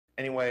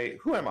Anyway,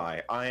 who am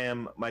I? I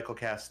am Michael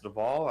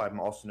Casadevall. I'm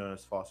also known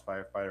as False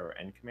Firefighter or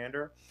End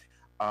Commander.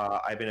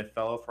 I've been a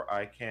fellow for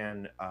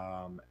ICANN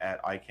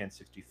at ICANN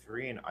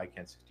 63 and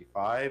ICANN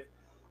 65.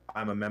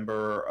 I'm a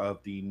member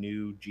of the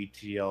new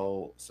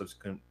GTL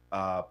subsequent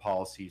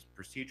policies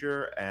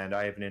procedure, and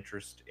I have an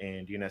interest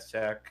in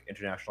DNSSEC,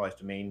 internationalized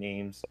domain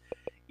names,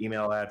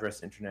 email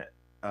address, internet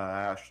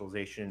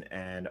nationalization,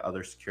 and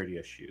other security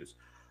issues.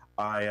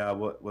 I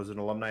was an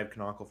alumni of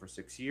Canonical for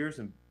 6 years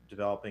and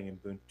developing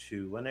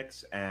Ubuntu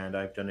Linux, and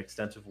I've done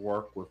extensive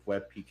work with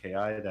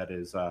WebPKI, that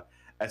is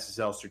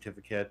SSL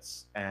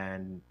certificates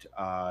and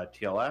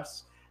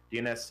TLS,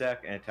 DNSSEC,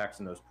 and attacks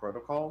on those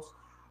protocols.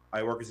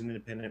 I work as an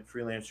independent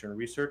freelancer and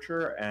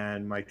researcher,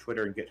 and my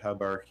Twitter and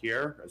GitHub are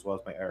here, as well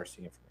as my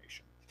IRC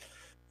information.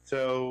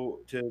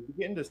 So to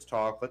begin this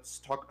talk, let's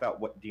talk about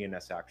what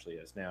DNS actually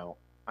is. Now,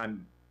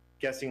 I'm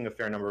guessing a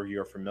fair number of you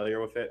are familiar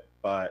with it,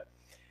 but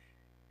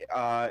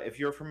if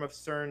you're from a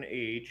certain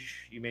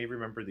age, you may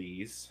remember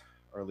these,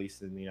 or at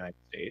least in the United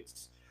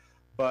States.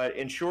 But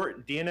in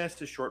short,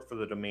 DNS is short for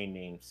the domain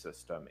name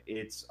system.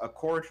 It's a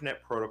core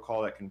internet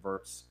protocol that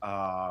converts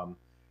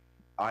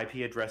IP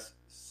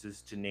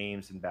addresses to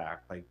names and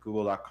back, like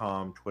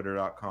google.com,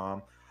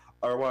 twitter.com.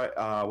 Or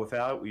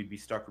without it, we'd be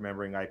stuck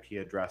remembering IP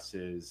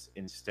addresses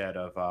instead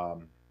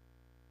of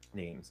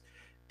names.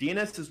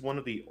 DNS is one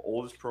of the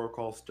oldest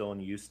protocols still in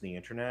use in the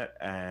internet,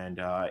 and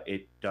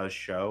it does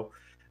show.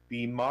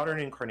 The modern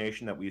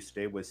incarnation that we use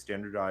today was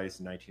standardized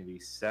in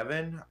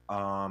 1987,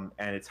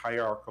 and it's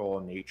hierarchical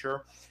in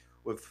nature,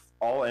 with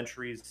all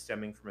entries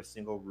stemming from a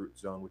single root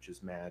zone, which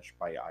is managed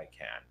by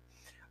ICANN.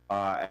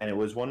 And it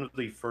was one of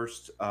the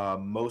first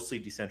mostly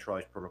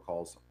decentralized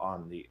protocols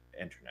on the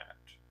internet.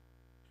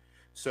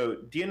 So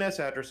DNS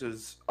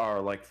addresses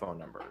are like phone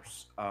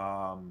numbers.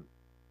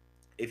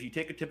 If you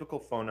take a typical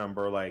phone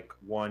number like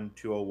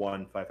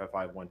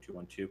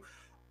 1-201-555-1212,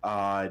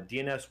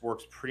 DNS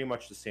works pretty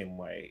much the same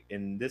way.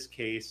 In this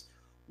case,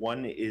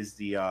 one is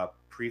the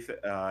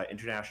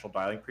international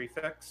dialing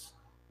prefix.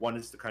 One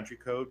is the country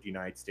code,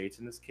 United States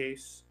in this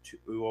case.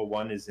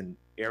 201 is an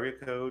area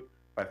code.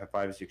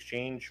 555 is the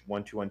exchange.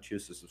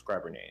 1212 is the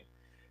subscriber name.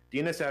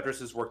 DNS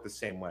addresses work the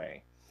same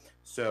way.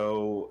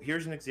 So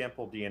here's an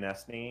example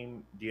DNS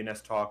name,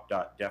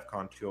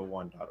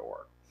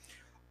 dnstalk.defcon201.org.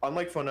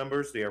 Unlike phone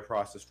numbers, they are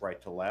processed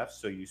right to left.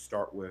 So you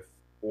start with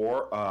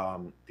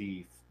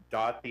the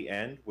dot at the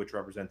end, which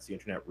represents the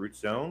internet root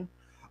zone,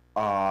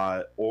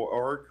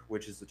 org,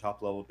 which is the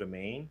top level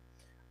domain,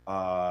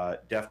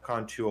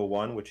 DEFCON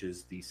 201, which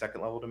is the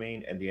second level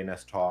domain, and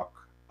DNS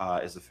talk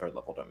is the third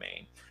level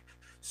domain.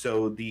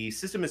 So the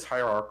system is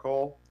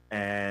hierarchical,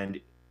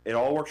 and it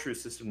all works through a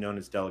system known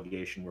as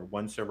delegation, where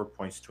one server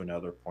points to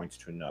another,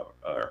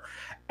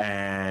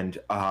 and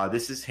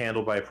this is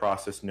handled by a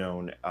process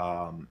known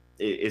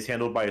is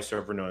handled by a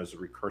server known as a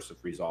recursive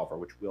resolver,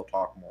 which we'll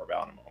talk more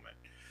about in a moment.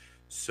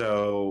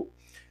 So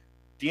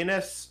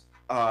DNS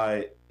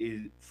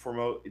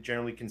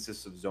generally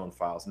consists of zone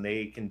files, and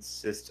they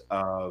consist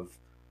of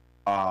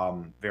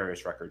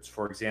various records.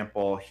 For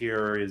example,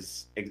 here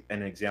is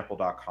an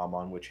example.com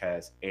on which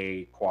has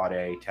A, quad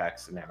A,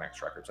 text, and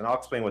MX records. And I'll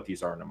explain what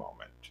these are in a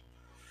moment.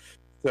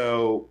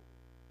 So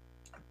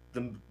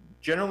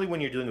generally,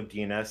 when you're dealing with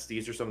DNS,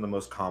 these are some of the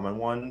most common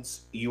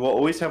ones. You will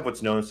always have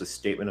what's known as a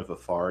statement of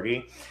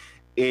authority.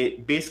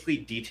 It basically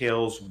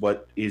details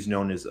what is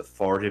known as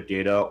authoritative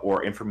data,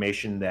 or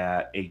information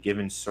that a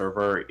given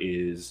server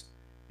is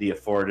the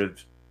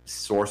authoritative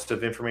source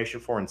of information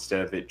for,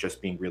 instead of it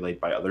just being relayed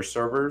by other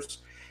servers.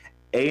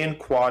 A and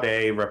quad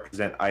A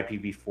represent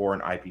IPv4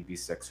 and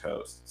IPv6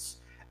 hosts.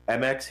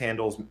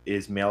 MX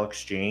is mail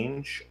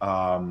exchange,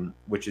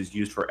 which is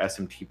used for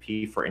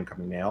SMTP for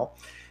incoming mail.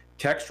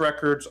 Text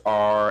records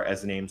are,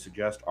 as the name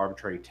suggests,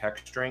 arbitrary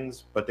text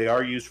strings, but they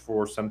are used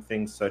for some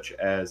things such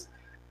as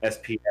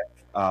SPF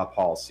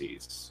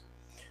policies.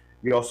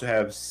 We also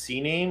have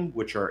CNAME,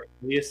 which are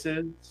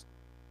aliases.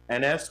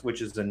 NS,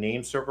 which is the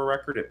name server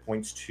record. It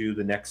points to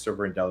the next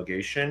server in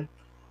delegation.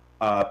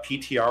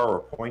 PTR, or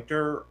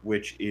pointer,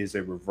 which is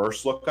a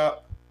reverse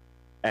lookup.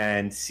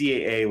 And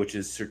CAA, which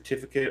is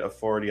Certificate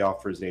Authority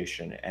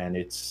Authorization, and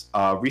it's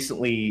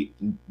recently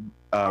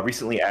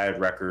added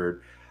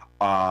record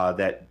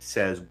that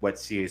says what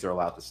CAs are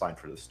allowed to sign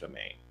for this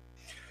domain.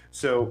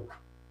 So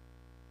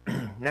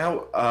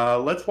now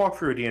let's walk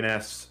through a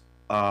DNS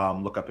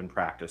lookup in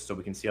practice, so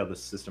we can see how the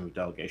system of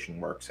delegation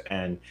works,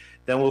 and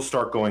then we'll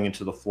start going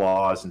into the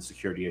flaws and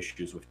security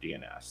issues with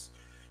DNS.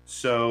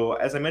 So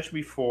as I mentioned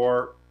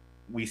before,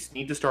 we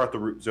need to start at the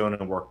root zone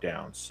and work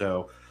down.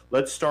 So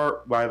let's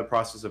start by the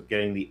process of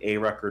getting the A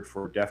record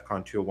for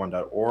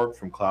defcon201.org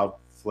from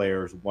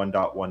Cloudflare's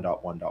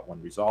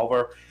 1.1.1.1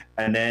 resolver,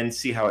 and then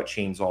see how it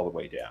chains all the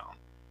way down.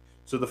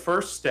 So the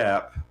first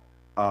step,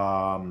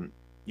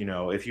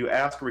 if you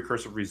ask a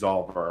recursive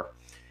resolver,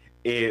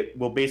 it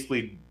will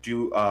basically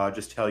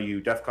just tell you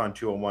DEFCON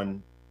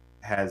 201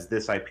 has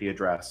this IP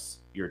address,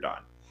 you're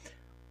done.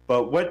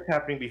 But what's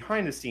happening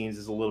behind the scenes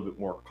is a little bit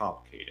more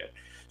complicated.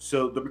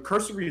 So the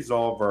recursive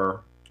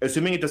resolver,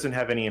 assuming it doesn't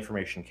have any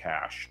information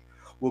cached,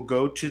 will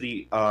go to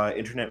the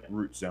internet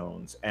root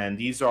zones, and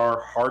these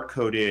are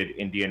hard-coded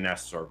in DNS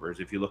servers.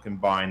 If you look in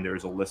Bind,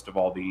 there's a list of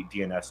all the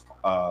DNS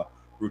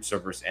root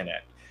servers in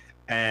it.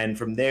 And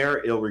from there,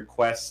 it'll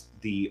request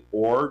the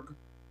org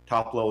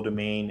top-level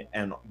domain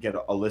and get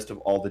a list of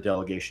all the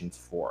delegations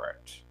for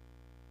it.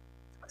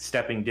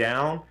 Stepping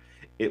down,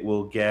 it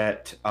will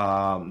get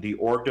the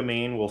org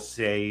domain will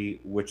say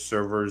which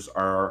servers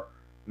are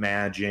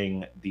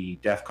managing the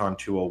DEFCON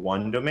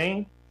 201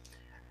 domain.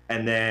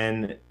 And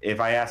then if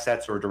I ask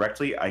that server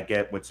directly, I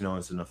get what's known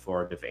as an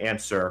authoritative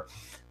answer,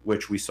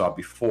 which we saw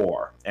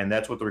before. And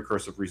that's what the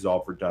recursive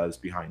resolver does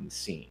behind the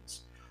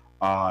scenes.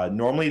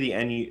 Normally,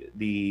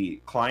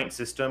 the client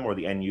system or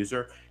the end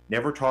user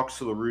never talks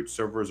to the root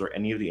servers or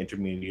any of the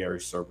intermediary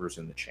servers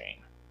in the chain.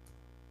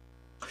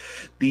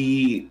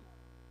 The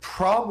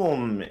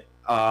problem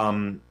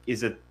is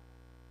that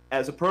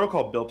as a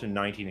protocol built in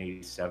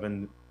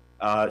 1987,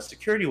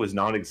 security was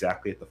not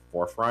exactly at the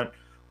forefront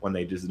when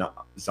they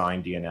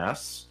designed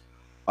DNS.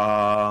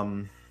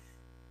 The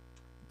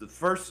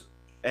first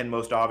and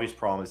most obvious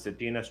problem is that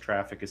DNS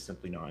traffic is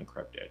simply not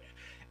encrypted.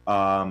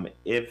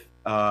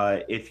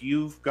 If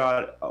you've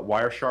got a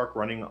Wireshark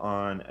running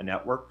on a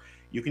network,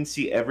 you can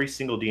see every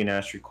single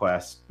DNS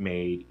request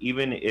made,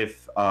 even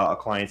if a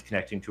client's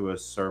connecting to a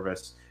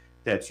service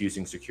that's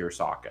using secure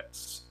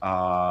sockets.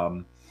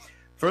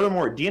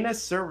 Furthermore, DNS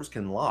servers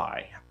can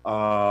lie.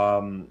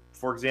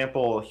 For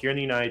example, here in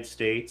the United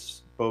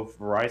States, both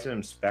Verizon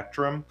and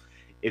Spectrum,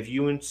 if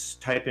you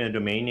type in a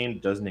domain name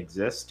that doesn't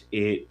exist,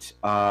 it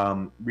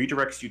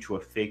redirects you to a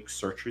fake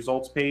search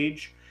results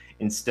page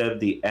instead of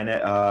the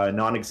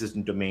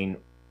non-existent domain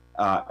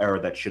error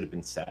that should have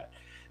been set.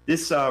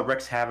 This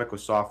wreaks havoc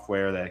with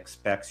software that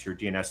expects your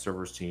DNS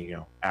servers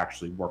to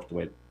actually work the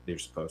way they're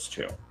supposed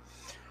to.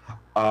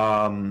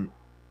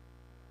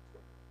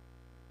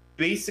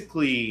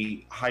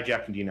 Basically,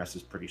 hijacking DNS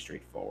is pretty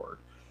straightforward.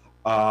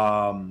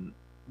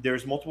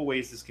 There's multiple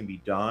ways this can be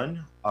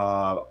done.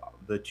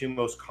 The two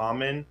most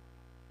common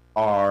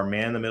are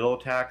man-in-the-middle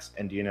attacks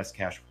and DNS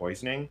cache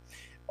poisoning.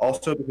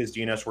 Also, because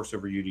DNS works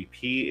over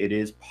UDP, it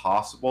is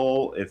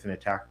possible, if an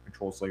attacker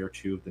controls layer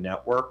 2 of the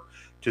network,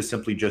 to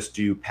simply just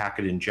do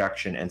packet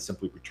injection and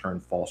simply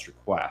return false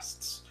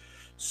requests.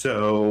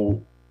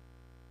 So,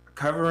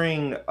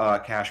 covering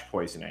cache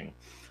poisoning.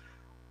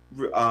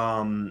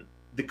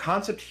 The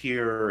concept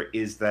here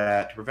is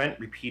that to prevent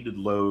repeated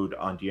load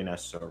on DNS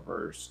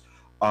servers,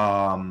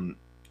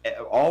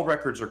 all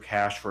records are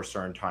cached for a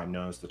certain time,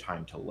 known as the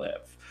time to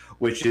live,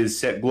 which is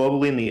set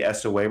globally in the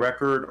SOA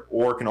record,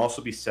 or can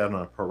also be set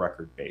on a per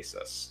record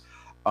basis.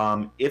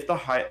 If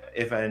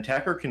an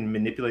attacker can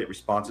manipulate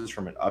responses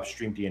from an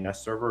upstream DNS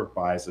server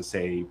by, as I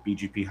say,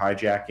 BGP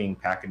hijacking,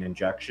 packet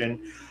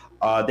injection,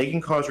 they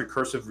can cause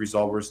recursive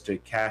resolvers to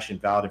cache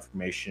invalid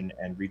information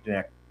and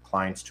redirect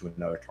clients to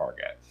another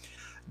target.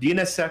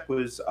 DNSSEC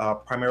was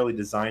primarily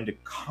designed to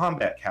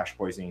combat cache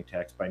poisoning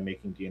attacks by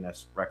making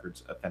DNS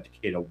records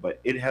authenticatable, but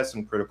it has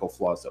some critical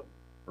flaws that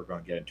we're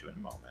going to get into in a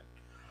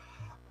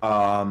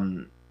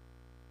moment.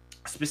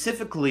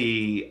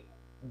 Specifically,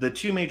 the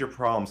two major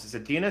problems is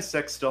that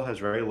DNSSEC still has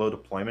very low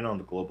deployment on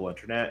the global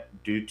internet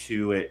due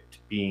to it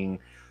being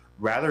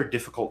rather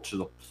difficult to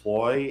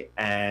deploy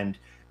and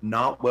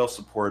not well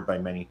supported by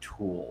many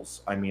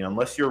tools. I mean,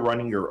 unless you're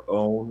running your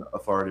own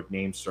authoritative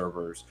name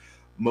servers,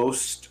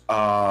 most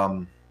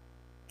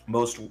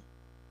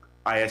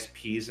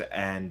ISPs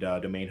and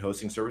domain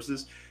hosting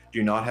services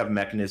do not have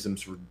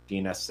mechanisms for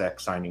DNSSEC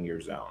signing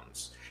your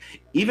zones.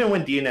 Even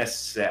when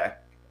DNSSEC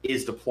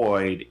is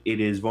deployed, it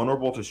is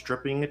vulnerable to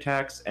stripping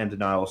attacks and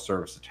denial of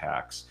service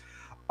attacks.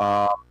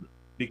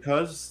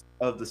 Because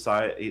of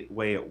the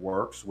way it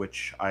works,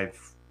 which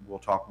we'll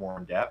talk more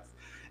in depth,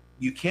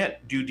 you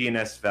can't do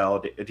DNSSEC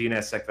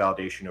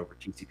validation over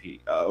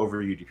TCP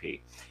over UDP.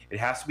 It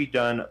has to be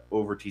done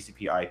over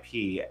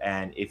TCP/IP,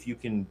 and if you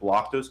can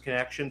block those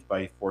connections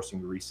by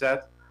forcing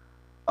reset,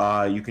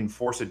 you can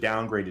force a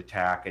downgrade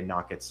attack and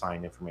not get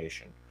signed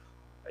information.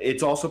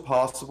 It's also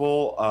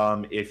possible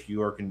if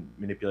you are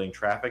manipulating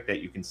traffic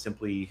that you can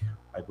simply,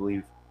 I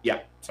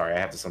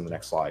have this on the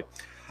next slide.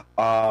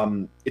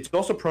 It's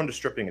also prone to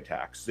stripping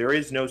attacks. There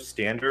is no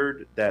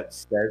standard that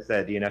says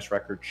that a DNS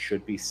record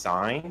should be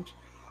signed.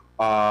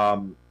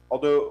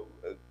 Although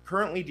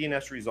currently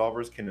DNS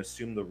resolvers can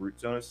assume the root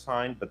zone is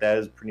signed, but that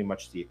is pretty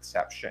much the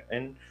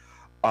exception.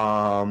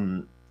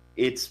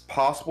 It's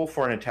possible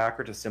for an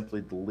attacker to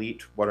simply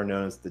delete what are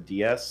known as the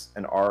DS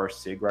and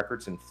RSIG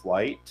records in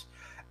flight,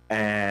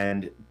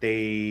 and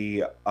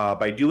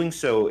by doing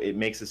so, it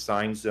makes a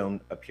signed zone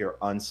appear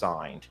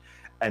unsigned,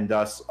 and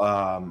thus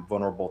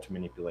vulnerable to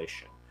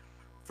manipulation.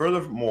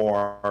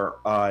 Furthermore,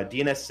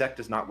 DNSSEC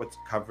does not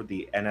cover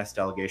the NS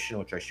delegation,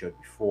 which I showed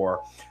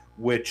before,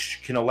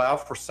 which can allow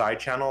for side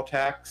channel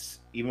attacks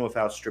even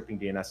without stripping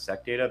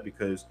DNSSEC data,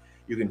 because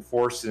you can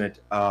force a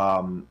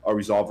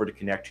resolver to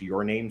connect to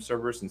your name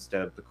servers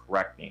instead of the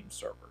correct name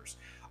servers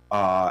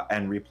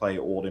and replay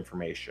old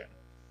information.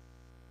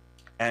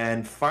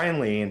 And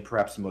finally, and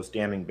perhaps the most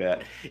damning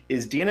bit,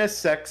 is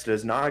DNSSEC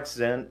does not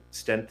extend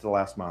to the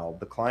last mile.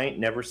 The client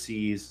never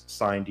sees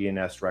signed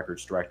DNS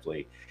records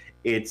directly.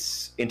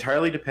 It's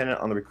entirely dependent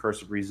on the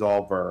recursive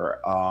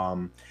resolver.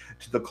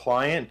 To the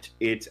client,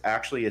 it's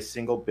actually a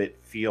single bit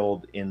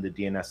field in the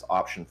DNS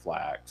option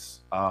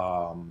flags.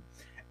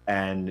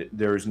 And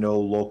there's no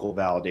local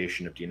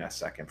validation of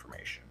DNSSEC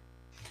information.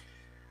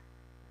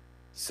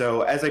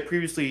 So as I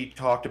previously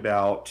talked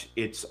about,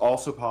 it's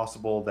also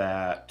possible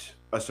that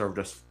a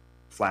server just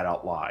flat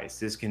out lies.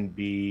 This can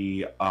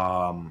be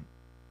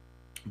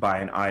by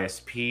an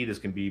ISP. This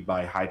can be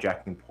by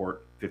hijacking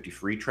port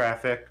 53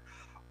 traffic.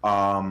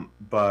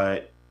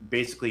 But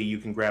basically, you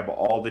can grab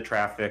all the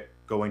traffic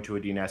going to a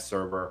DNS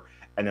server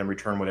and then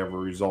return whatever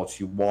results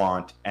you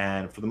want.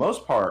 And for the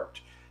most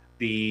part,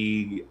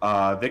 the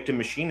victim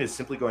machine is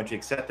simply going to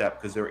accept that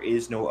because there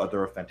is no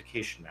other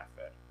authentication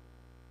method.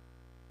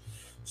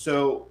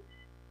 So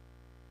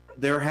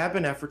there have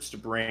been efforts to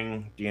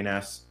bring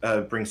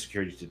bring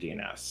security to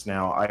DNS.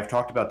 Now, I've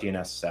talked about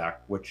DNSSEC,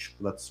 which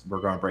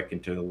we're going to break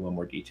into a little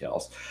more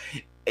details.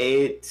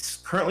 It's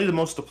currently the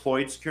most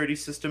deployed security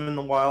system in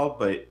the wild,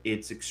 but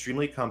it's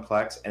extremely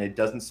complex and it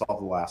doesn't solve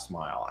the last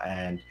mile.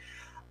 And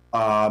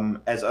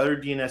as other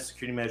DNS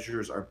security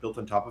measures are built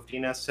on top of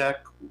DNSSEC,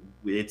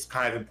 it's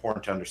kind of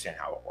important to understand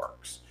how it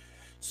works.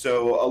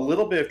 So a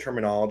little bit of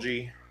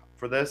terminology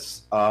for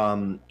this.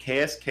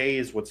 KSK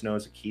is what's known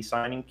as a key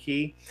signing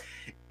key.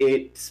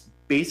 It's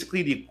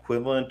basically the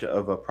equivalent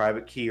of a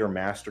private key or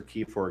master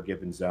key for a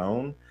given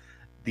zone.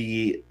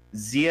 The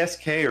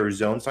ZSK or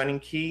zone signing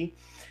key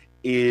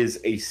is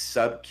a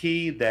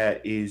subkey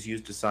that is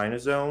used to sign a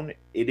zone.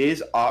 It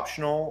is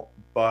optional,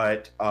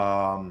 but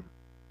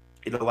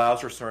it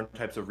allows for certain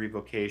types of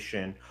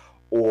revocation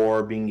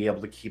or being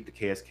able to keep the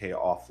KSK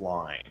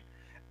offline.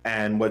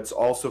 And what's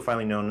also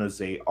finally known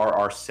as a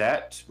RR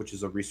set, which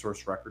is a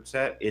resource record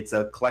set. It's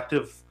a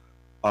collective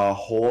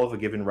whole of a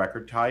given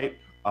record type,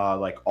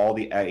 like all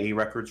the A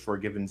records for a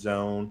given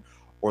zone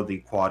or the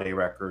quad A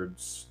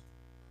records.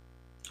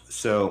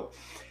 So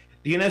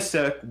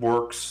DNSSEC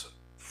works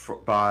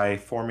by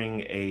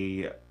forming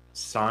a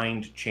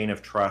signed chain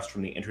of trust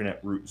from the internet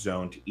root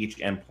zone to each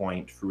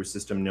endpoint through a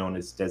system known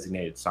as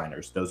designated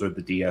signers. Those are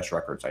the DS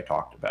records I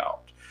talked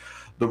about.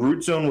 The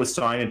root zone was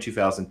signed in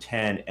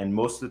 2010, and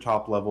most of the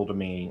top-level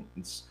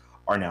domains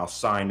are now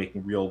signed,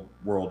 making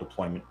real-world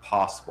deployment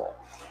possible.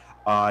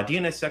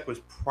 DNSSEC was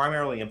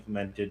primarily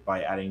implemented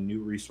by adding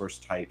new resource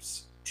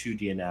types to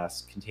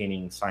DNS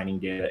containing signing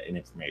data and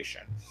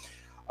information.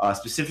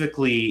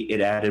 Specifically,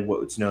 it added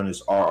what's known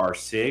as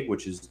RR-SIG,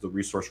 which is the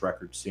resource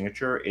record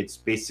signature. It's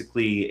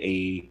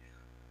basically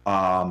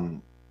a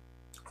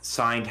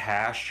signed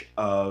hash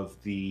of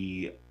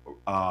the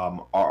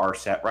RR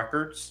set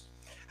records.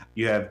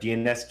 You have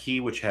DNS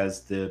key, which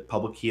has the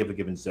public key of a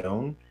given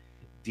zone.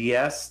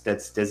 DS,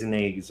 that's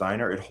designated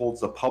designer. It holds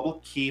the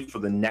public key for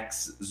the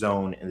next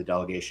zone in the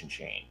delegation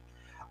chain.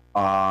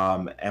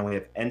 And we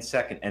have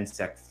NSEC and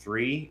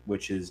NSEC3,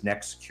 which is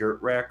next secure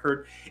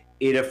record.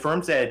 It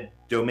affirms that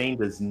domain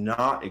does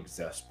not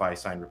exist by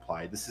signed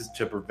reply. This is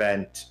to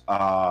prevent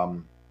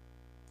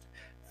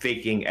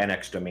faking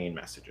NX domain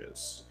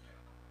messages.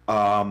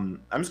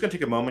 I'm just going to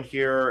take a moment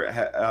here.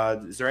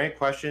 Is there any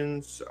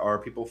questions? Are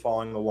people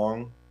following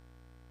along?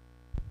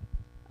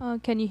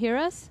 Can you hear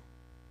us?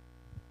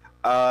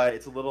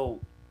 It's a little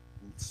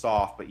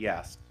soft, but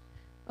yes.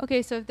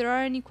 Okay, so if there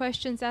are any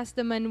questions, ask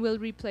them and we'll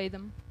replay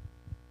them.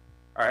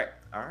 All right,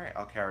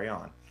 I'll carry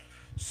on.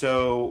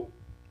 So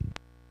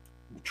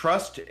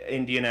trust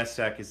in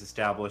DNSSEC is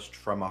established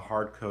from a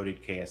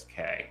hard-coded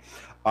KSK.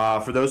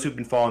 For those who've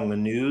been following the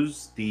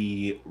news,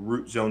 the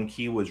root zone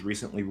key was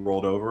recently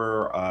rolled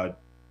over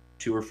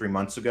 2 or 3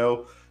 months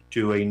ago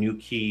to a new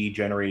key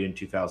generated in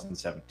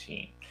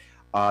 2017.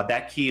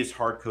 That key is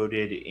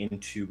hard-coded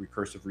into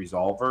recursive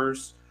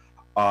resolvers,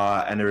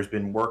 and there's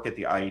been work at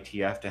the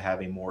IETF to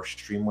have a more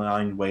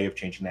streamlined way of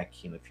changing that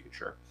key in the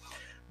future.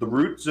 The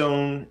root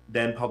zone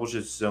then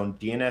publishes its own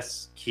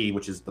DNS key,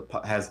 which is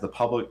has the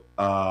public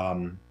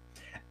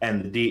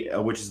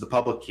which is the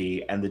public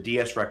key, and the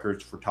DS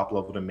records for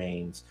top-level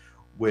domains,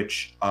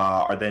 which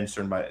are then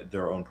signed by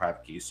their own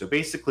private keys. So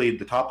basically,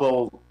 the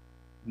top-level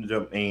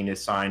domain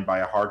is signed by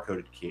a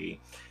hard-coded key.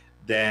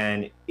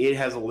 Then it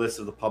has a list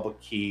of the public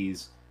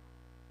keys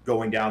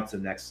going down to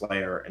the next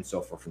layer and so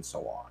forth and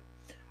so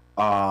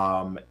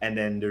on. And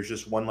then there's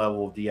just one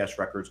level of DS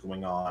records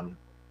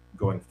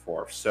going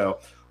forth. So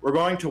we're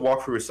going to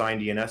walk through a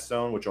signed DNS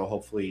zone, which will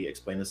hopefully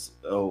explain this,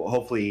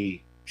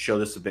 hopefully show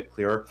this a bit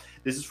clearer.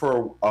 This is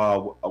for a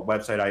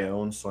website I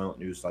own,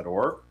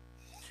 soilentnews.org.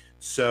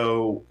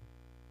 So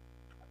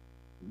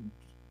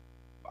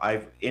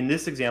in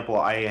this example,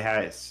 I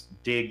had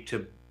dig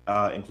to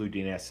include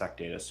DNSSEC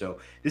data. So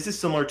this is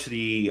similar to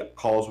the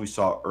calls we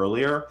saw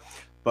earlier,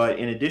 but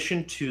in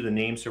addition to the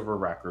name server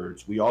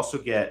records, we also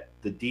get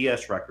the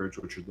DS records,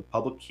 which are the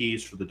public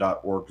keys for the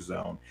 .org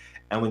zone,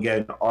 and we get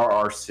an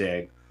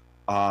RR-SIG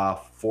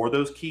for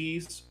those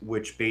keys,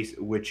 which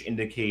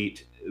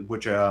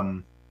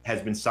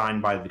has been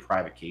signed by the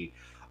private key.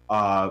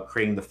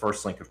 creating the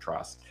first link of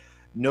trust.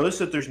 Notice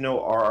that there's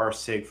no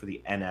RR-SIG for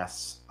the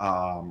NS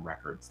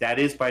records. That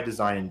is by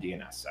design in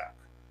DNSSEC.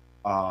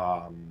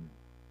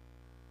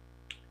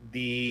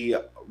 The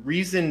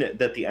reason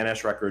that the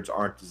NS records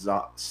aren't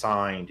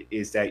signed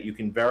is that you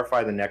can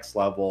verify the next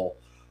level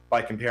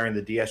by comparing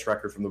the DS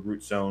record from the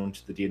root zone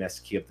to the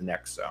DNS key of the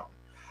next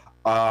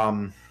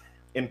zone.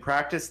 In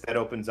practice, that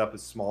opens up a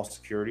small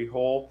security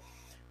hole,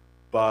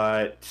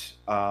 but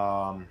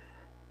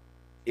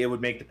it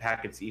would make the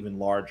packets even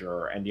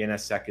larger, and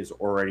DNSSEC is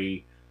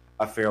already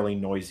a fairly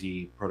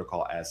noisy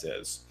protocol as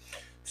is.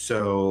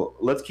 So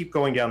let's keep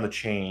going down the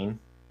chain.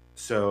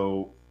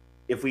 So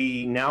if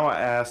we now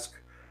ask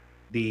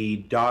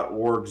the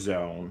 .org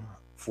zone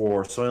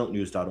for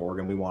soilentnews.org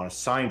and we want a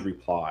signed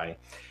reply,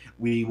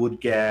 we would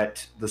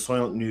get the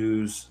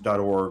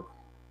soilentnews.org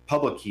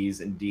public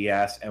keys in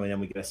DS, and then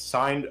we get a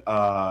signed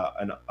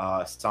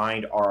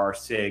signed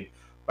RR-SIG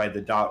by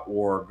the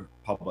 .org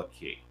public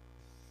key.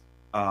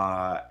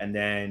 And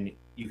then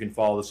you can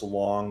follow this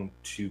along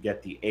to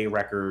get the A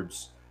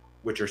records,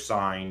 which are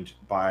signed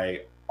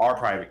by our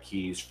private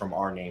keys from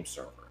our name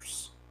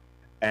servers.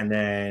 And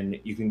then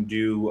you can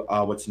do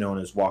what's known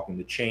as walking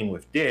the chain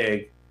with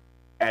dig,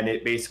 and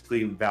it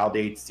basically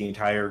validates the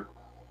entire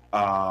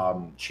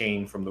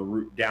chain from the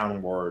root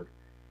downward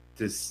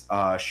to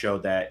show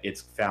that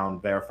it's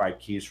found verified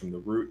keys from the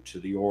root to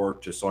the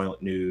org to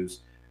Soylent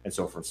News and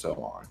so forth and so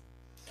on.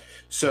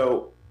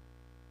 So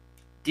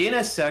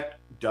DNSSEC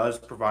does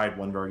provide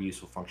one very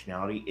useful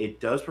functionality.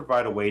 It does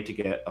provide a way to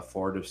get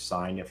authoritative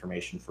signed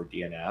information for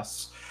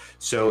DNS.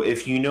 So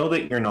if you know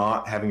that you're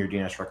not having your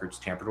DNS records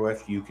tampered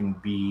with, you can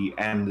be,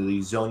 and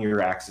the zone you're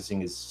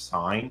accessing is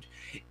signed,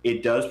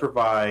 it does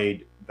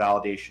provide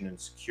validation and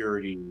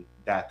security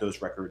that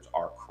those records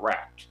are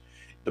correct.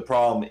 The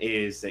problem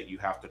is that you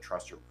have to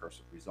trust your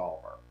recursive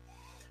resolver.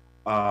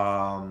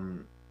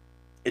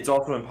 It's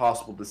also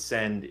impossible to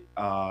send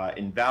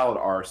invalid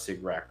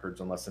RSIG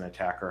records unless an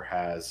attacker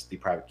has the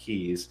private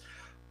keys.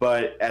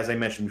 But as I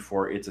mentioned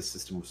before, it's a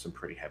system with some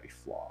pretty heavy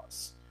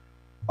flaws.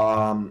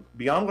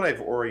 Beyond what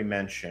I've already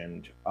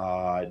mentioned,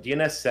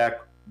 DNSSEC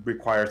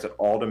requires that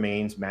all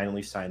domains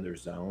manually sign their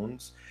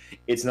zones.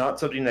 It's not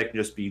something that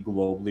can just be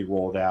globally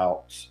rolled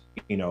out,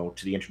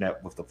 to the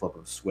internet with the flip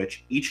of a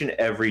switch. Each and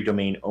every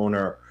domain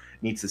owner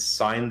needs to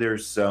sign their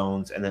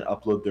zones and then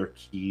upload their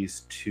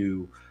keys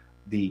to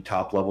the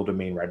top level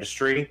domain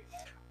registry.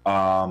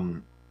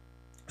 So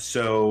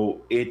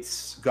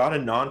it's got a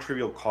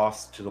non-trivial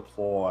cost to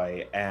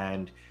deploy,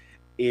 and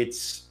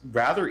it's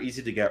rather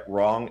easy to get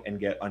wrong and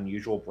get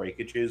unusual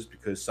breakages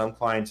because some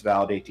clients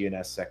validate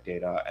DNSSEC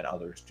data and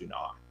others do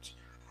not.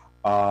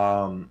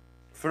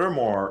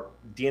 Furthermore,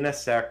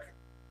 DNSSEC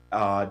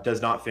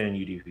does not fit in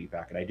UDP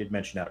packet. I did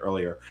mention that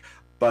earlier,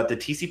 but the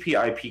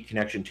TCP/IP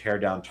connection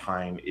teardown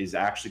time is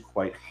actually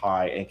quite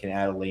high and can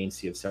add a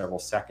latency of several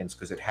seconds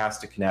because it has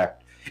to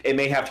connect. It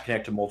may have to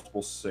connect to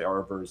multiple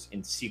servers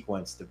in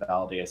sequence to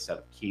validate a set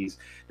of keys,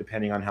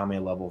 depending on how many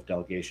level of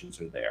delegations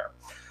are there.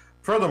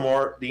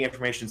 Furthermore, the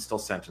information is still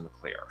sent in the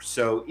clear.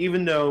 So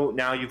even though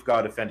now you've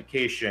got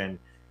authentication,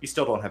 you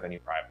still don't have any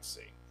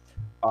privacy.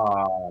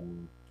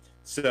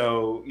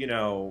 So,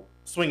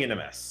 swing and a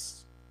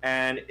miss.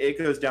 And it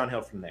goes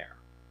downhill from there.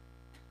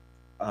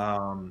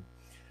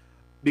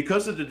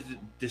 Because of the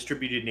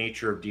distributed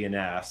nature of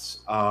DNS,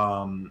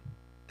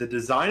 the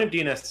design of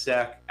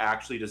DNSSEC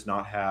actually does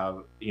not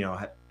have,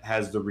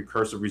 has the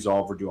recursive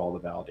resolver do all the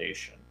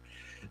validation.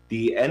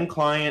 The end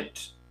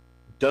client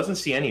doesn't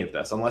see any of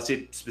this unless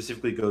it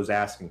specifically goes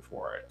asking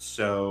for it.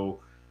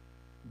 So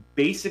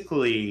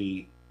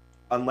basically,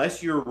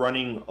 unless you're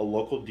running a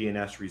local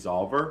DNS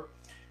resolver,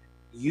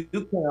 you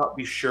cannot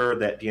be sure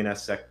that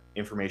DNSSEC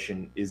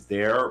information is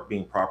there,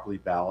 being properly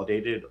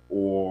validated,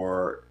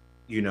 or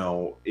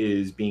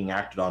is being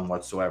acted on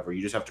whatsoever.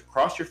 You just have to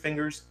cross your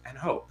fingers and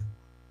hope.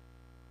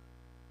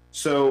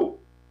 So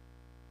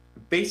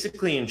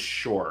basically, in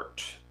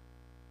short,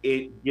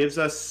 it gives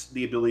us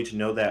the ability to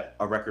know that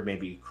a record may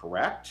be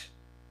correct,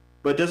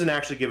 but it doesn't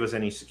actually give us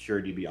any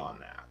security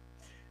beyond that.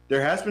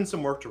 There has been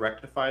some work to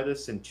rectify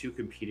this in two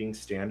competing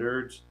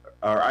standards,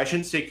 or I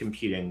shouldn't say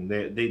competing,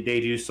 they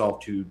do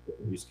solve two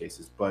use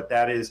cases, but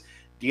that is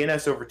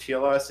DNS over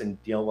TLS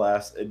and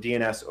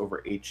DNS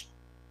over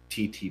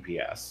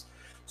HTTPS.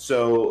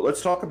 So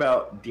let's talk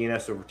about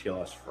DNS over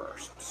TLS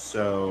first.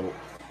 So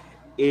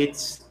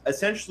it's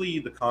essentially,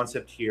 the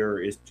concept here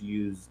is to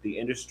use the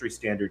industry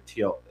standard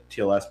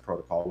TLS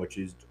protocol, which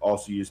is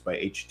also used by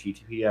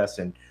HTTPS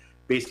and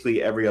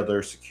basically every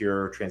other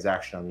secure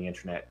transaction on the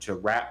internet, to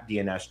wrap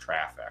DNS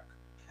traffic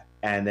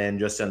and then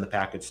just send the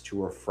packets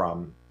to or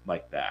from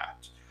like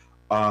that.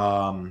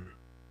 As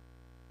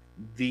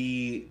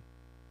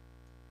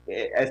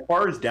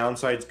far as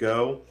downsides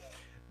go,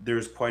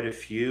 there's quite a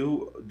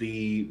few.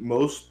 The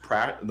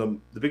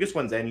biggest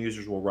ones end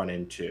users will run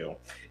into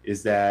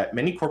is that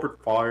many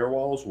corporate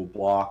firewalls will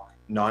block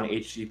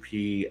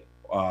non-HTTP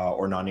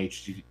or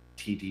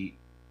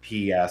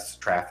non-HTTPS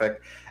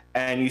traffic,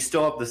 and you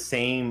still have the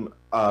same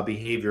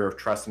behavior of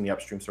trusting the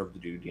upstream server to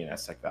do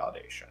DNSSEC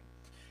validation.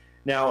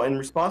 Now, in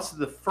response to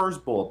the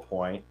first bullet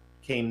point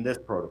came this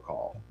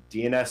protocol,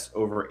 DNS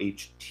over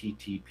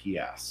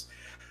HTTPS.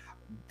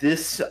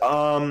 This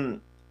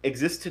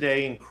exists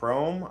today in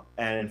Chrome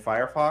and in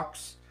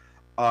Firefox.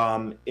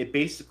 It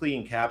basically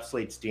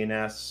encapsulates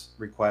DNS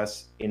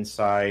requests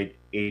inside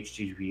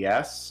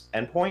HTTPS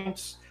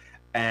endpoints,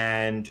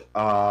 and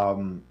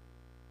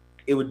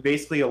it would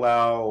basically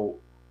allow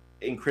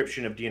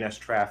encryption of DNS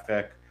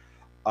traffic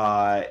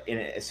in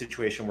a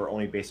situation where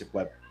only basic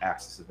web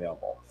access is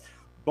available.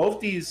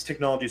 Both these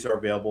technologies are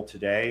available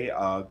today.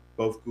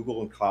 Both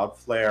Google and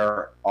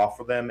Cloudflare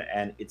offer them,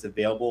 and it's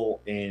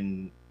available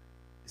in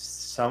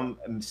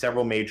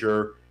several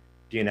major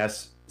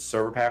DNS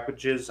server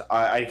packages.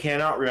 I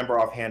cannot remember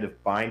offhand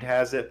if Bind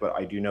has it, but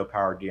I do know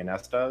Power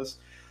DNS does.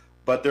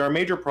 But there are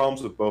major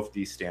problems with both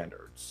these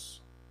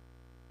standards.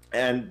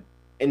 And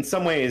in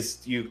some ways,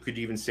 you could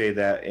even say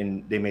that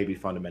they may be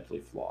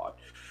fundamentally flawed.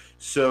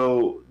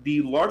 So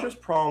the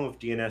largest problem of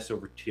DNS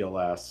over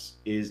TLS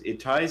is it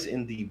ties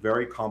in the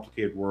very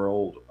complicated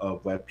world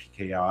of Web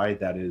PKI,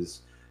 that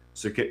is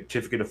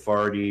certificate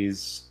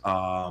authorities,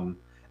 and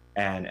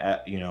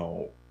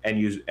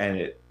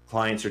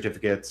client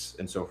certificates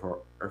and so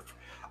forth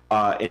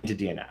into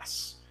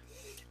DNS.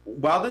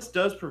 While this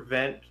does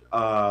prevent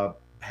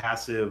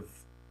passive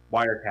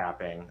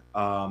wiretapping,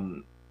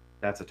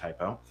 that's a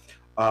typo.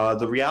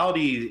 The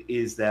reality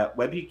is that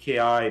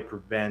WebPKI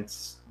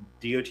prevents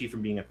DOT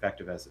from being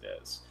effective as it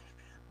is.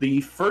 The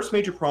first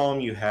major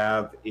problem you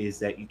have is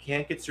that you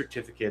can't get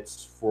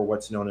certificates for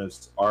what's known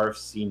as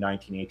RFC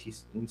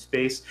 1918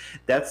 space.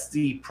 That's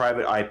the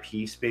private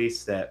IP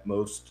space that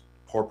most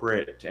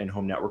corporate and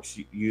home networks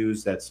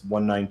use. That's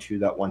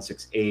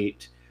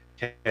 192.168,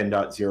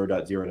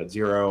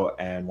 10.0.0.0,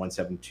 and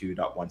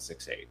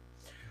 172.168.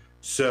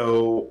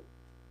 So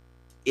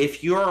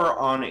if you're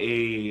on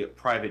a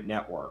private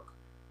network,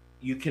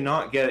 you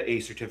cannot get a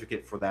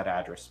certificate for that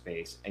address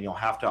space, and you'll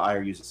have to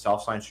either use a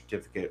self-signed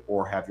certificate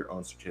or have your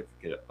own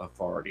certificate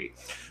authority.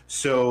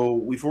 So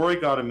we've already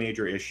got a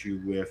major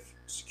issue with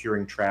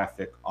securing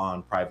traffic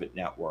on private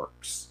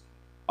networks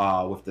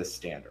with this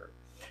standard.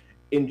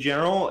 In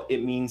general,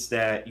 it means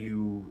that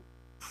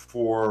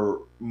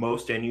for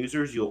most end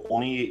users, you'll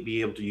only be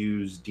able to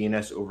use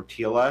DNS over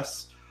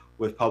TLS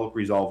with public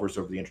resolvers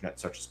over the internet,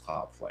 such as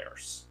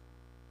Cloudflare's.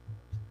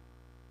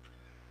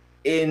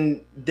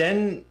 And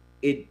then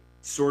it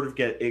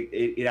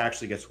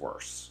actually gets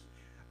worse.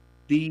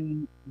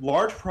 The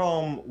large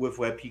problem with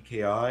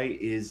WebPKI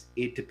is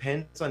it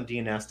depends on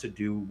DNS to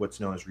do what's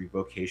known as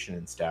revocation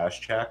and status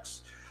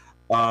checks.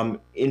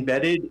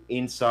 Embedded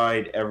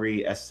inside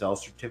every SSL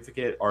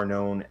certificate are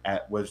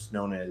what's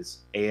known as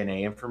ANA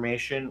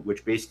information,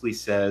 which basically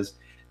says,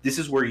 this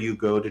is where you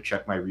go to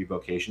check my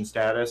revocation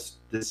status.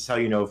 This is how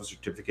you know if a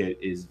certificate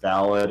is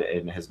valid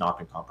and has not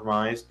been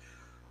compromised.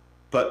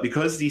 But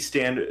because this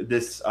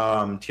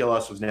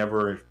TLS was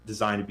never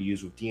designed to be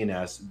used with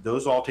DNS,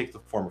 those all take the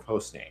form of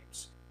host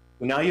names.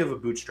 Well, now you have a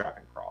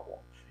bootstrapping problem.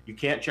 You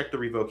can't check the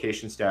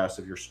revocation status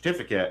of your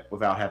certificate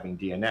without having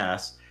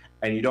DNS,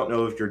 and you don't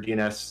know if your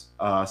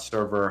DNS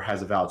server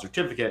has a valid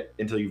certificate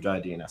until you've done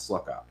a DNS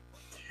lookup.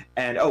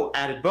 And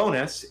added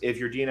bonus, if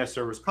your DNS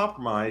server is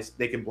compromised,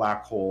 they can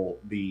black hole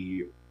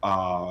the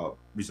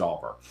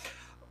resolver.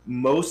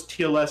 Most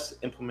TLS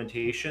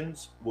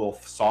implementations will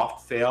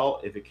soft fail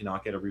if it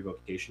cannot get a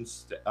revocation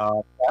step.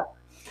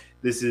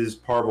 This is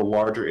part of a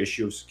larger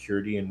issue of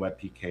security in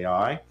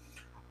WebPKI,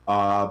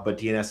 but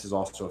DNS is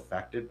also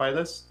affected by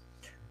this.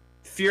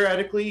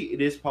 Theoretically,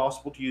 it is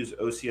possible to use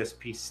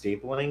OCSP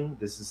stapling.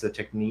 This is a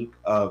technique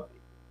of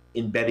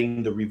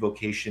embedding the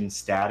revocation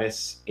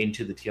status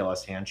into the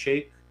TLS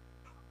handshake.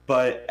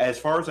 But as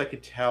far as I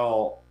could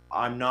tell,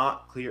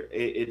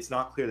 it's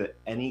not clear that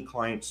any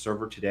client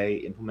server today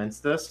implements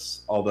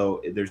this,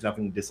 although there's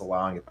nothing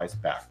disallowing it by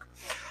spec.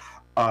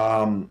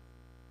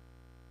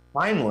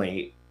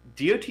 Finally,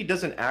 DOT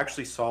doesn't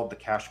actually solve the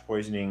cache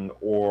poisoning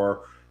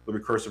or the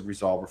recursive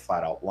resolver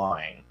flat out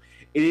lying.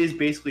 It is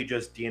basically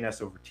just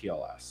DNS over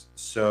TLS.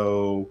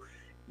 So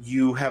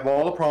you have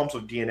all the problems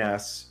with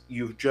DNS,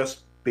 you've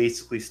just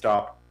basically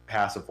stopped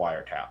passive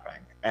wiretapping.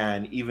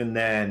 And even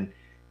then,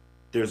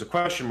 there's a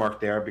question mark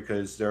there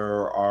because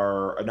there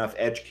are enough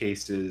edge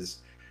cases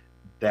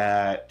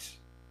that,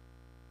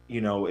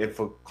 if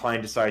a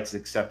client decides to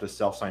accept a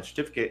self-signed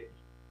certificate,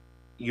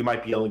 you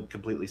might be able to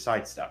completely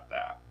sidestep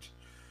that.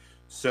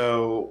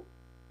 So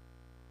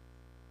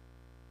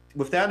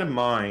with that in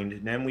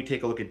mind, then we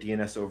take a look at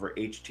DNS over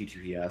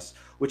HTTPS,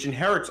 which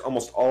inherits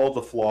almost all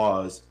the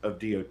flaws of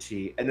DOT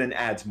and then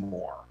adds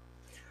more.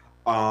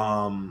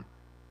 I'm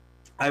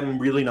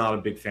really not a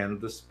big fan of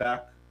this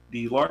spec.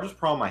 The largest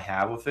problem I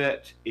have with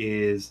it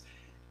is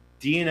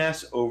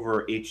DNS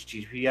over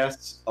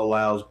HTTPS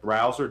allows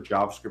browser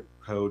JavaScript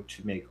code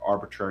to make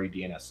arbitrary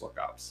DNS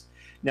lookups.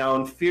 Now,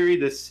 in theory,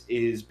 this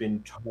has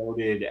been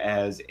touted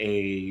as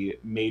a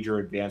major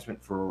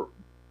advancement for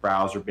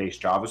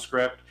browser-based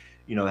JavaScript.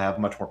 They have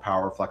much more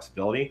power and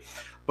flexibility.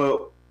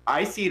 But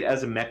I see it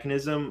as a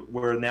mechanism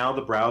where now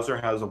the browser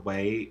has a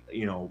way,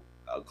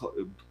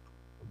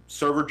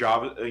 server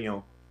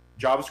Java,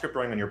 JavaScript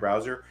running on your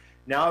browser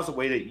now is a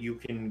way that you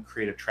can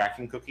create a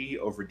tracking cookie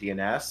over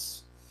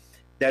DNS.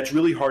 That's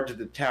really hard to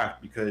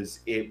detect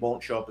because it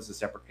won't show up as a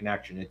separate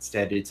connection.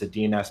 Instead, it's a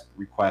DNS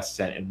request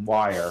sent in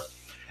wire.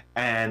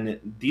 And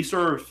these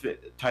sort of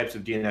types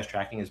of DNS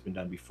tracking has been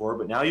done before,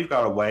 but now you've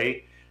got a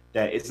way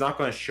that it's not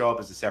going to show up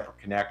as a separate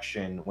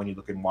connection when you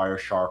look in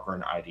Wireshark or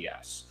an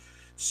IDS.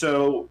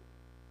 So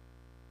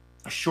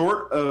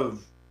short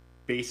of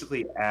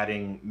basically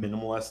adding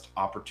minimalist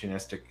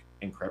opportunistic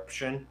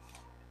encryption,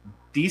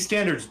 these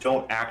standards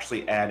don't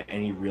actually add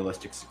any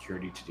realistic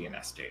security to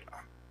DNS data.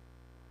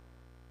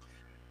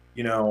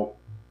 You know,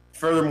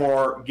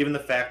 furthermore, given the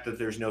fact that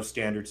there's no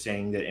standard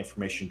saying that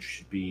information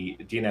should be,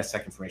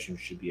 DNSSEC information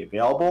should be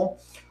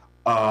available,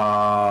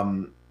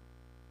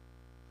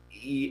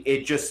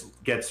 it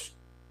just gets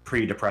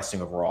pretty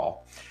depressing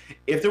overall.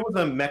 If there was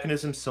a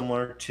mechanism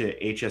similar to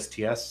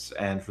HSTS,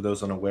 and for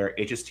those unaware,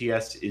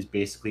 HSTS is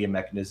basically a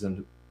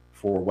mechanism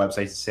for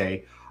websites to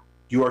say,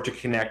 you are to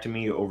connect to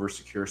me over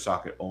secure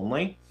socket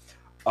only.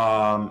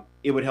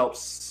 It would help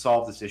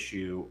solve this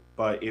issue,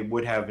 but it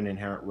would have an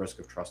inherent risk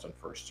of trust on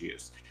first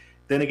use.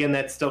 Then again,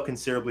 that's still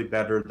considerably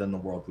better than the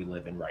world we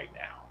live in right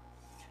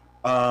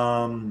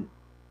now.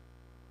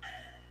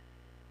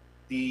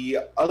 The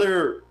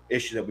other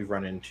issue that we've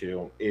run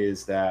into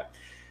is that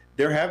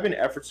there have been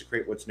efforts to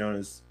create what's known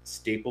as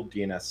stapled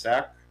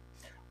DNSSEC.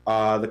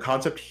 The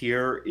concept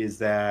here is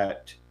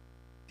that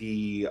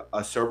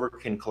a server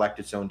can collect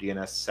its own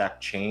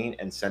DNSSEC chain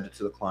and send it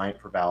to the client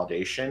for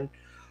validation.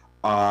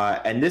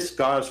 And this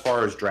got as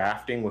far as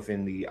drafting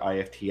within the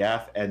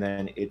IFTF, and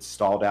then it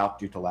stalled out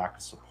due to lack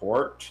of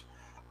support.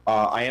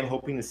 I am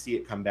hoping to see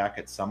it come back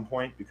at some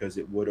point because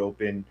it would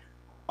open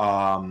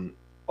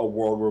a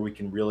world where we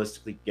can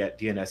realistically get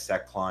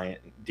DNSSEC client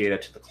data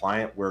to the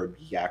client where it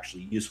would be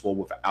actually useful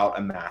without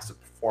a massive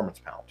performance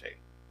penalty.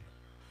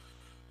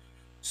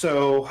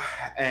 So,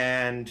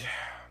 and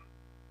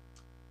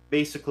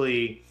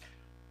basically,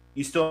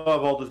 you still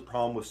have all this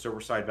problem with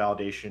server-side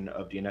validation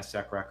of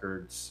DNSSEC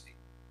records.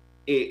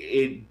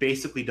 It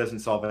basically doesn't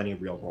solve any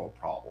real-world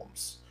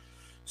problems.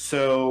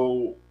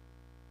 So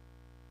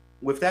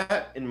with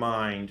that in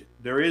mind,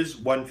 there is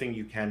one thing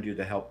you can do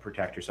to help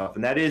protect yourself,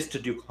 and that is to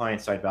do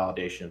client-side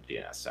validation of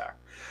DNSSEC.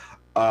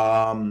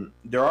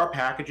 There are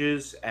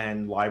packages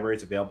and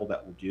libraries available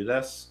that will do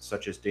this,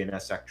 such as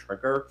DNSSEC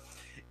Trigger.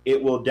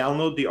 It will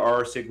download the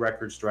RSIG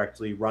records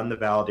directly, run the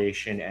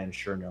validation, and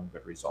ensure known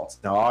good results.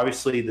 Now,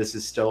 obviously, this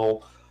is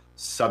still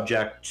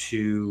subject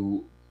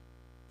to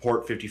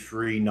port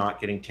 53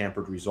 not getting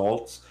tampered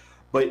results,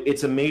 but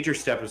it's a major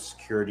step of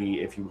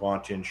security if you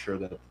want to ensure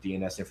that the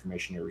DNS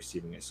information you're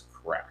receiving is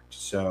correct.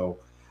 So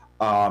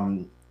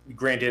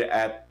granted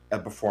at a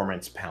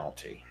performance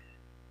penalty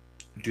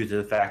due to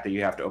the fact that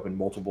you have to open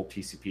multiple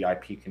TCP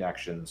IP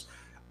connections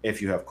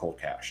if you have cold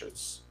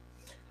caches.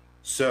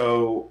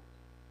 So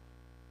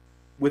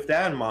with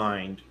that in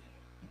mind,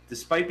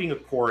 despite being a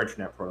core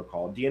internet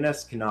protocol,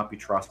 DNS cannot be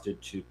trusted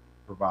to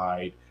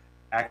provide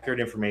accurate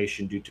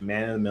information due to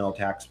man-in-the-middle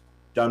attacks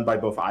done by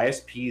both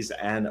ISPs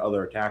and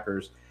other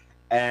attackers,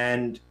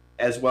 and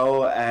as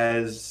well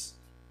as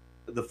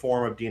the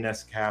form of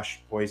DNS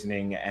cache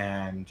poisoning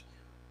and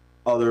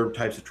other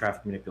types of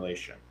traffic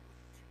manipulation.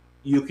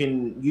 You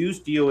can use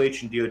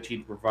DOH and DOT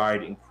to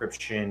provide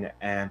encryption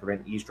and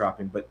prevent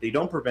eavesdropping, but they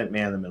don't prevent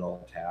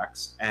man-in-the-middle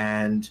attacks.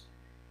 And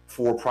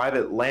for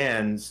private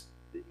LANs,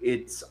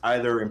 it's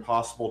either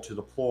impossible to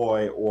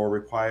deploy or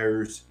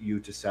requires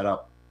you to set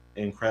up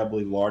an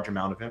incredibly large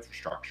amount of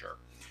infrastructure.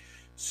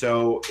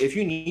 So if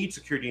you need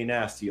secure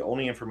DNS, the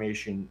only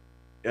option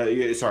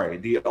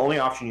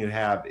you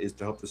have is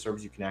to hope the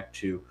servers you connect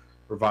to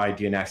provide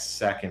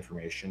DNSSEC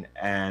information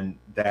and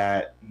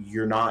that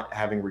you're not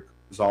having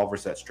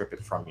resolvers that strip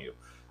it from you.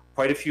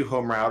 Quite a few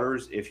home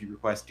routers, if you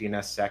request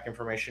DNSSEC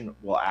information,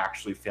 will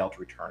actually fail to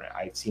return it.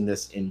 I've seen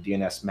this in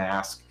DNS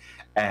Mask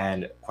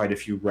and quite a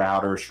few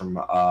routers from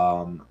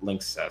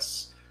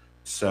Linksys.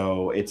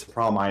 So it's a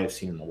problem I have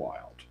seen in the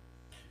wild.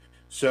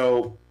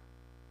 So,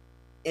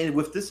 and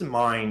with this in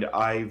mind,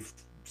 I've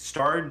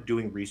started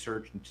doing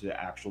research into the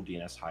actual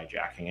DNS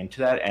hijacking. And to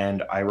that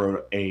end, I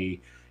wrote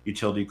a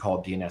utility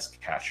called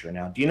DNS Catcher.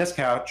 Now, DNS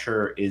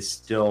Catcher is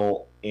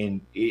still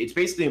it's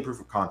basically in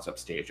proof of concept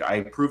stage.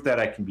 I proved that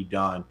it can be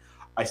done.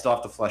 I still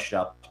have to flesh it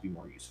out to be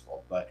more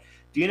useful. But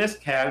DNS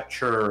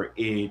Catcher,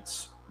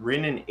 it's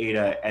written in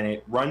Ada, and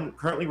it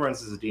currently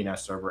runs as a DNS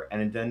server,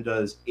 and it then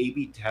does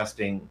A/B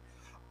testing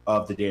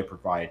of the data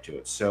provided to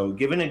it. So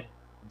given a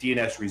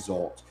DNS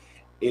result,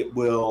 it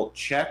will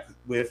check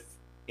with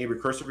a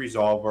recursive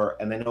resolver,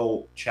 and then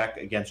it'll check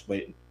against what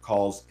it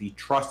calls the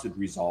trusted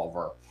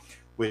resolver,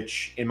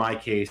 which in my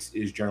case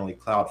is generally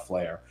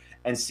Cloudflare,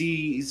 and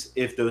sees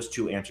if those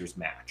two answers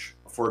match.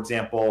 For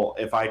example,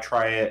 if I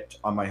try it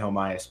on my home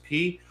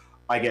ISP,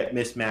 I get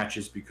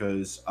mismatches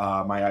because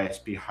my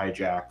ISP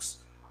hijacks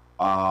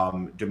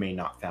domain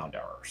not found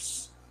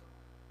errors.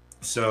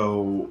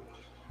 So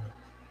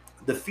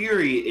the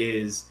theory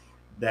is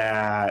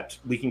that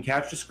we can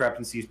catch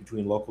discrepancies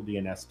between local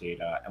DNS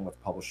data and what's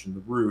published in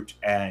the root,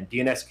 and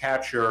DNS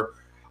Catcher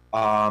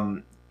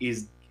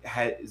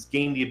has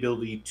gained the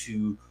ability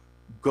to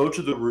go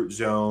to the root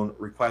zone,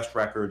 request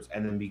records,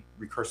 and then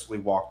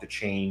recursively walk the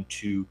chain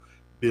to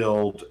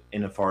build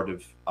an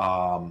authoritative,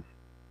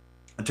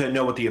 to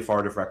know what the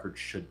authoritative record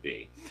should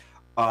be.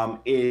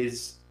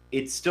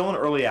 It's still an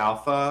early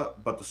alpha,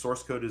 but the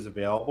source code is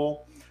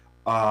available.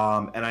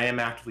 And I am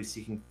actively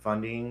seeking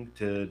funding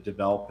to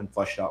develop and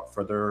flesh it out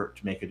further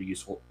to make it a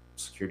useful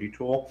security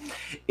tool.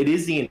 It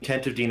is the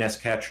intent of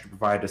DNS Catcher to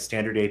provide a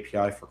standard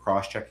API for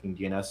cross-checking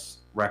DNS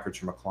records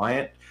from a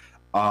client,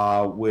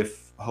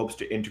 with hopes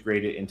to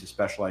integrate it into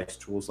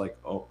specialized tools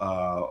like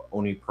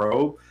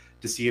OniProbe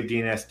to see if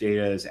DNS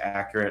data is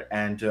accurate,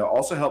 and to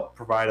also help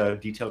provide a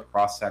detailed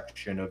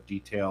cross-section of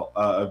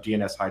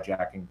DNS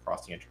hijacking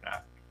across the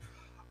internet.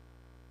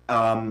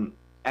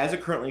 As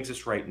it currently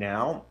exists right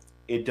now,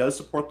 it does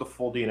support the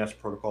full DNS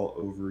protocol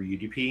over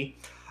UDP.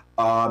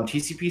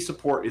 TCP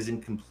support is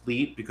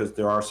incomplete because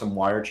there are some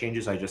wire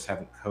changes I just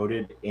haven't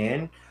coded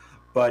in,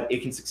 but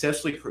it can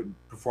successfully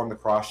perform the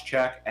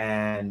cross-check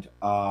and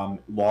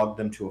log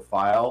them to a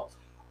file.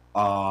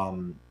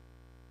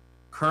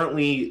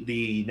 Currently,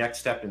 the next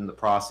step in the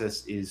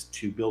process is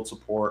to build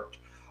support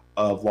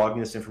of logging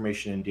this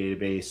information in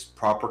database,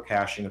 proper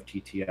caching of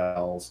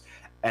TTLs,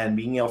 and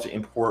being able to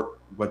import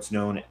what's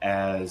known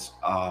as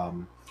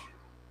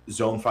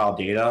zone file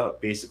data.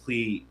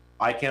 Basically,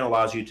 ICANN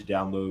allows you to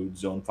download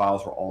zone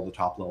files for all the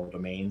top-level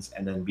domains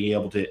and then be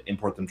able to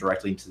import them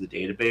directly into the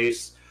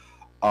database.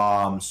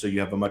 So you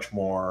have a much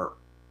more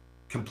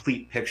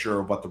complete picture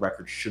of what the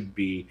record should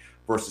be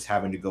versus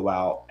having to go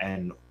out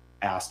and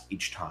ask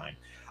each time.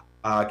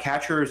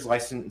 Catcher is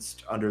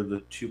licensed under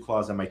the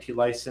 2-clause MIT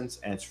license,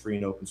 and it's free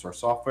and open source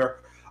software.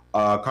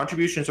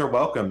 Contributions are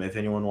welcome if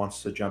anyone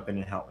wants to jump in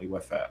and help me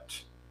with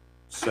it.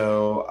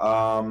 So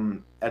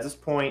at this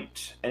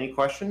point, any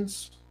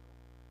questions?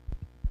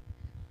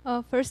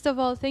 First of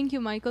all, thank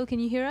you, Michael. Can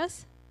you hear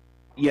us?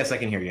 Yes, I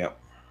can hear you.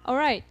 All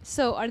right.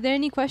 So are there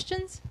any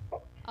questions?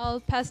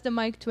 I'll pass the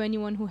mic to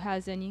anyone who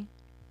has any.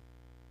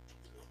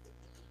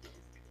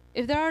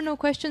 If there are no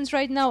questions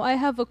right now, I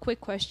have a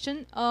quick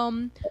question.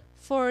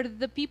 For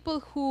the people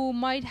who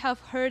might have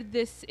heard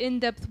this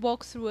in-depth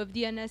walkthrough of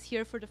DNS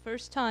here for the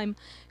first time,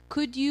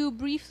 could you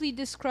briefly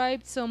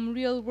describe some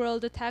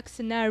real-world attack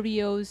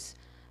scenarios,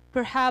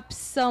 perhaps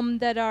some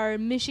that are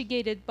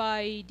mitigated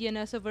by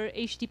DNS over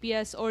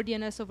HTTPS or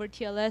DNS over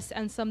TLS,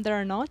 and some that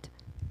are not?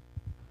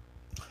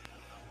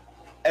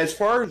 As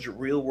far as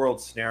real-world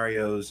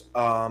scenarios,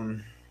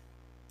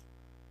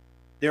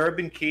 there have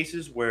been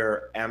cases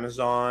where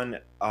Amazon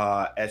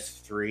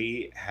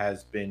S3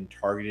 has been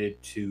targeted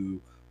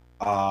to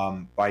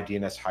by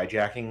DNS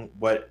hijacking.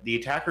 What the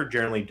attacker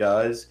generally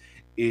does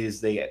is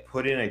they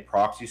put in a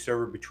proxy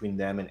server between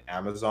them and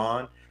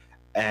Amazon,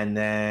 and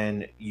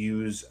then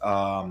use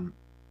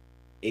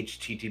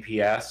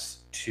HTTPS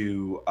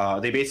to,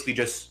 they basically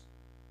just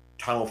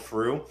tunnel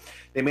through.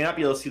 They may not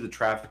be able to see the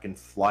traffic in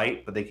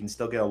flight, but they can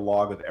still get a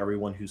log of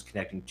everyone who's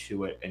connecting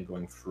to it and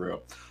going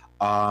through.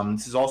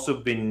 This has also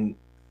been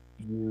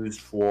used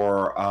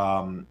for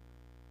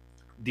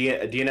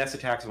DNS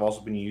attacks have also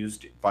been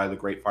used by the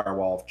Great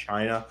Firewall of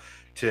China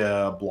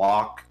to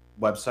block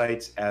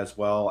websites, as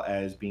well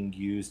as being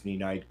used in the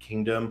United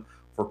Kingdom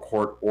for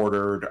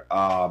court-ordered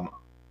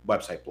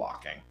website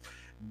blocking.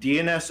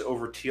 DNS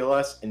over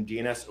TLS and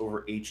DNS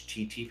over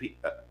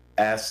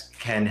HTTPS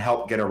can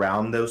help get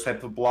around those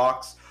type of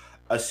blocks,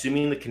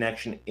 assuming the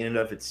connection in and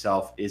of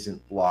itself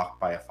isn't blocked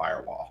by a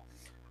firewall.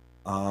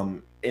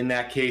 In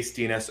that case,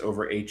 DNS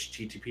over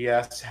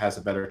HTTPS has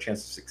a better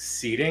chance of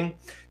succeeding,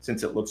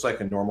 since it looks like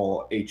a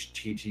normal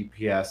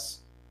HTTPS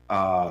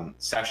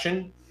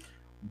session,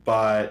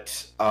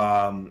 but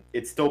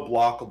it's still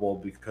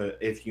blockable because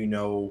if you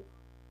know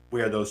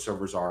where those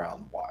servers are out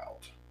in the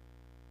wild.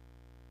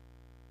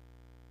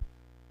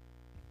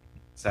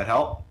 Does that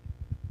help?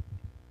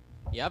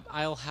 Yep,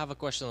 I'll have a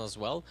question as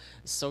well.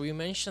 So you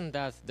mentioned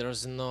that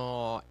there's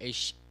no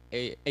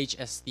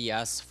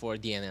HSTS for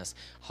DNS.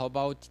 How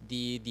about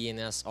the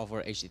DNS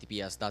over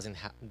HTTPS?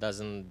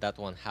 Doesn't that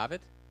one have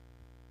it?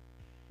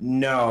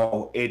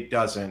 No, it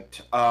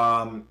doesn't.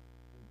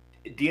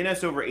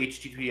 DNS over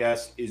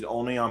HTTPS is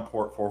only on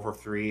port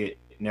 443. It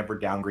never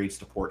downgrades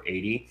to port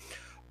 80,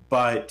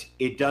 but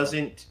it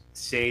doesn't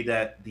say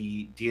that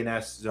the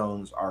DNS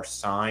zones are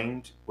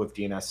signed with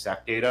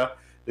DNSSEC data.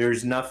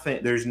 There's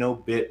no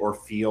bit or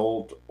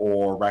field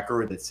or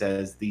record that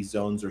says these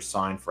zones are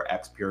signed for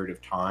X period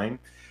of time.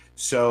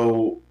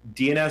 So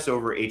DNS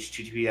over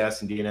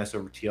HTTPS and DNS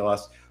over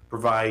TLS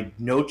provide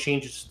no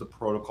changes to the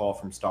protocol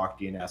from stock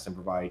DNS and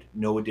provide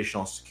no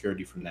additional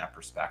security from that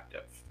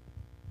perspective.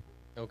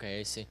 Okay,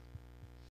 I see.